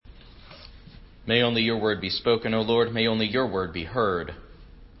May only your word be spoken, O Lord. May only your word be heard.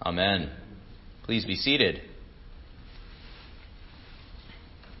 Amen. Please be seated.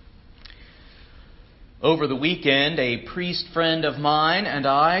 Over the weekend, a priest friend of mine and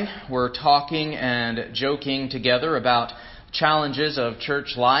I were talking and joking together about challenges of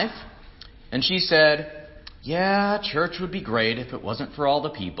church life. And she said, "Yeah, church would be great if it wasn't for all the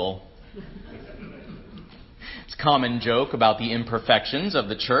people." It's a common joke about the imperfections of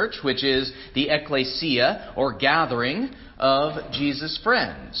the church, which is the ecclesia, or gathering, of Jesus'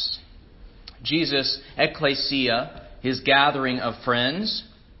 friends. Jesus' ecclesia, his gathering of friends,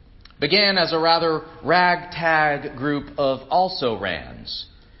 began as a rather ragtag group of also-rans,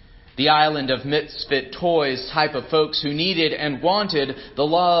 the island of misfit toys type of folks who needed and wanted the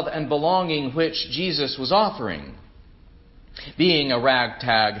love and belonging which Jesus was offering. Being a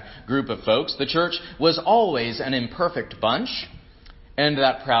ragtag group of folks, the church was always an imperfect bunch, and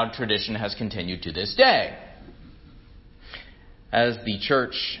that proud tradition has continued to this day. As the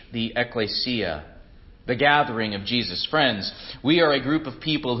church, the ecclesia, the gathering of Jesus' friends, we are a group of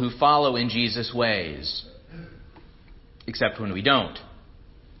people who follow in Jesus' ways, except when we don't.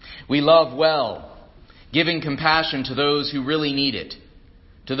 We love well, giving compassion to those who really need it,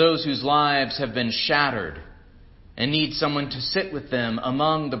 to those whose lives have been shattered and need someone to sit with them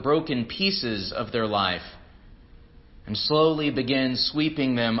among the broken pieces of their life and slowly begin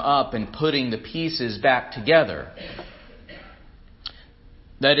sweeping them up and putting the pieces back together.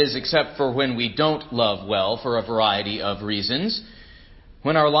 That is, except for when we don't love well for a variety of reasons,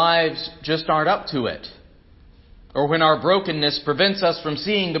 when our lives just aren't up to it, or when our brokenness prevents us from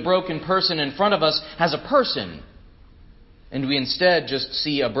seeing the broken person in front of us as a person, and we instead just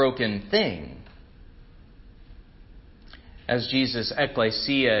see a broken thing. As Jesus'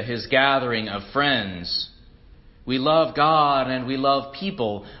 ecclesia, his gathering of friends, we love God and we love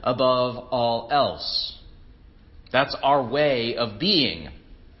people above all else. That's our way of being.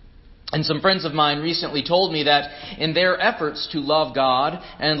 And some friends of mine recently told me that in their efforts to love God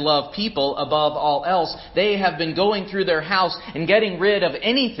and love people above all else, they have been going through their house and getting rid of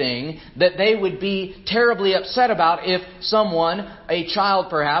anything that they would be terribly upset about if someone, a child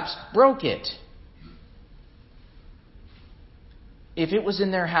perhaps, broke it. If it was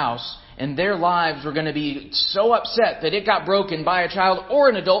in their house and their lives were going to be so upset that it got broken by a child or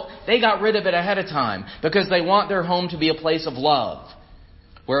an adult, they got rid of it ahead of time because they want their home to be a place of love,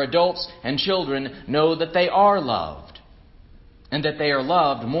 where adults and children know that they are loved and that they are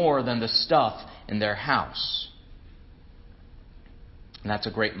loved more than the stuff in their house. And that's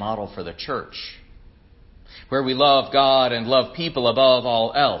a great model for the church, where we love God and love people above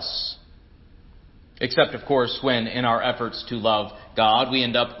all else. Except, of course, when in our efforts to love God, we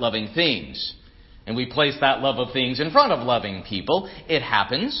end up loving things. And we place that love of things in front of loving people. It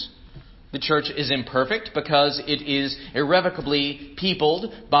happens. The church is imperfect because it is irrevocably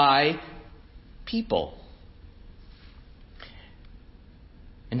peopled by people.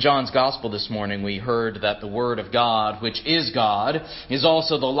 In John's Gospel this morning, we heard that the Word of God, which is God, is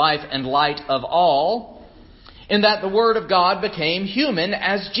also the life and light of all, and that the Word of God became human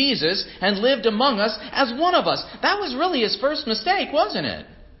as Jesus and lived among us as one of us. That was really his first mistake, wasn't it?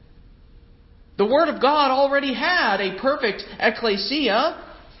 The Word of God already had a perfect ecclesia,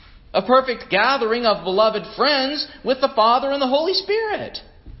 a perfect gathering of beloved friends with the Father and the Holy Spirit.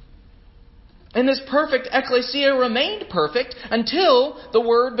 And this perfect ecclesia remained perfect until the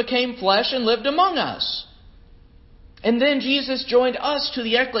Word became flesh and lived among us. And then Jesus joined us to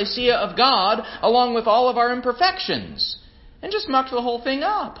the ecclesia of God along with all of our imperfections and just mucked the whole thing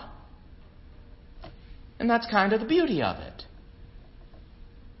up. And that's kind of the beauty of it.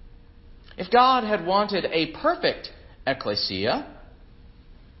 If God had wanted a perfect ecclesia,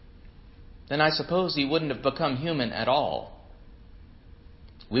 then I suppose he wouldn't have become human at all.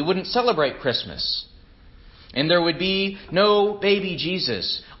 We wouldn't celebrate Christmas. And there would be no baby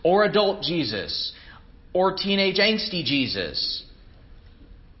Jesus or adult Jesus or teenage angsty Jesus.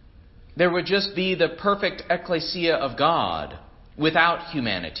 There would just be the perfect ecclesia of God without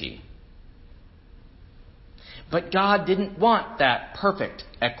humanity. But God didn't want that perfect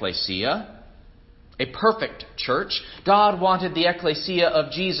ecclesia, a perfect church. God wanted the ecclesia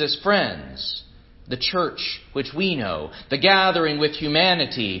of Jesus' friends, the church which we know, the gathering with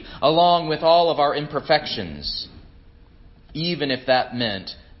humanity, along with all of our imperfections, even if that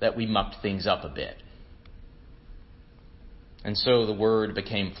meant that we mucked things up a bit. And so the Word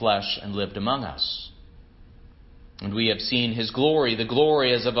became flesh and lived among us. And we have seen his glory, the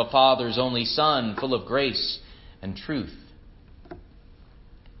glory as of a Father's only Son, full of grace and truth.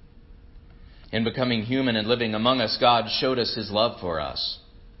 In becoming human and living among us, God showed us his love for us.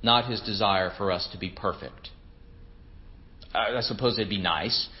 not His desire for us to be perfect. I suppose it'd be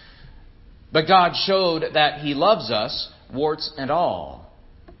nice. But God showed that He loves us, warts and all.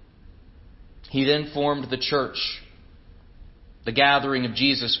 He then formed the church, the gathering of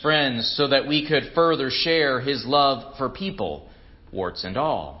Jesus' friends, so that we could further share His love for people, warts and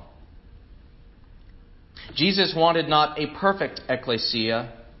all. Jesus wanted not a perfect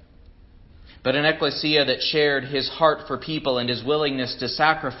ecclesia, but an ecclesia that shared His heart for people and His willingness to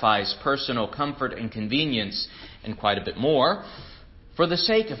sacrifice personal comfort and convenience, and quite a bit more, for the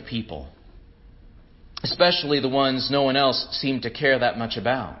sake of people, especially the ones no one else seemed to care that much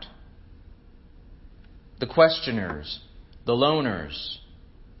about. The questioners, the loners,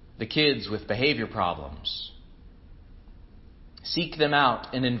 the kids with behavior problems. Seek them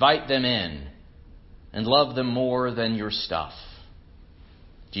out and invite them in, and love them more than your stuff,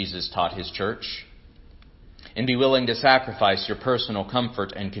 Jesus taught His church, and be willing to sacrifice your personal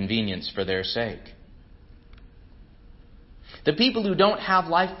comfort and convenience for their sake. The people who don't have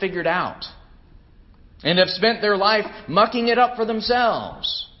life figured out and have spent their life mucking it up for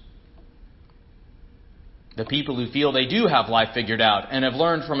themselves. The people who feel they do have life figured out and have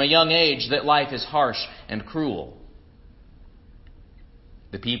learned from a young age that life is harsh and cruel.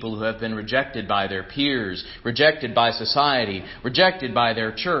 The people who have been rejected by their peers, rejected by society, rejected by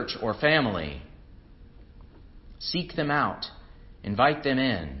their church or family. Seek them out, invite them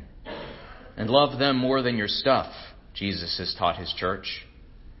in, and love them more than your stuff, Jesus has taught His church,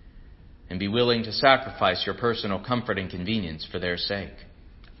 and be willing to sacrifice your personal comfort and convenience for their sake.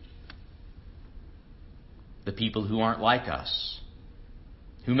 The people who aren't like us,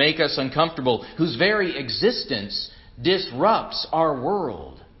 who make us uncomfortable, whose very existence disrupts our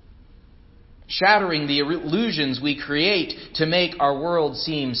world, shattering the illusions we create to make our world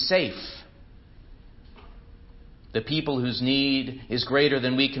seem safe. The people whose need is greater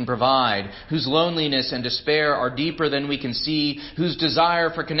than we can provide, whose loneliness and despair are deeper than we can see, whose desire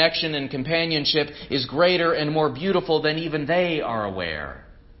for connection and companionship is greater and more beautiful than even they are aware.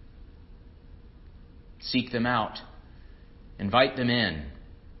 Seek them out, invite them in,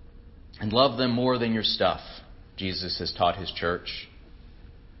 and love them more than your stuff, Jesus has taught His church,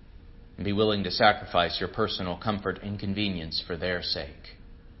 and be willing to sacrifice your personal comfort and convenience for their sake.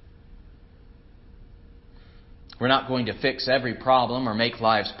 We're not going to fix every problem or make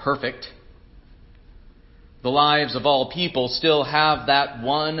lives perfect. The lives of all people still have that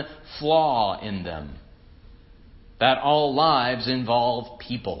one flaw in them, that all lives involve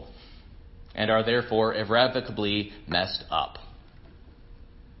people and are therefore irrevocably messed up.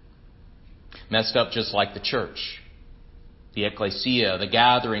 Messed up just like the church, the ecclesia, the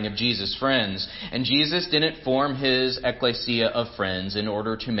gathering of Jesus' friends. And Jesus didn't form His ecclesia of friends in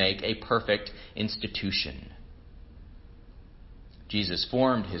order to make a perfect institution. Jesus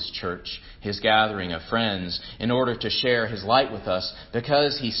formed His church, His gathering of friends, in order to share His light with us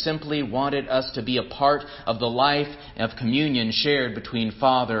because He simply wanted us to be a part of the life of communion shared between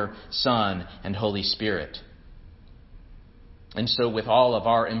Father, Son, and Holy Spirit. And so with all of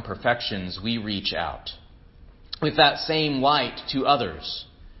our imperfections, we reach out with that same light to others.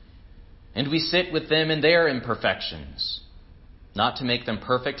 And we sit with them in their imperfections, not to make them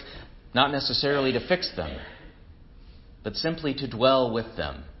perfect, not necessarily to fix them, but simply to dwell with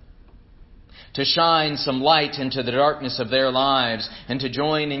them, to shine some light into the darkness of their lives and to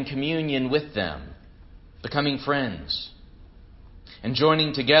join in communion with them, becoming friends, and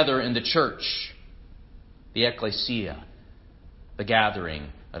joining together in the church, the ecclesia, the gathering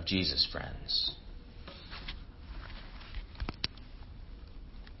of Jesus' friends.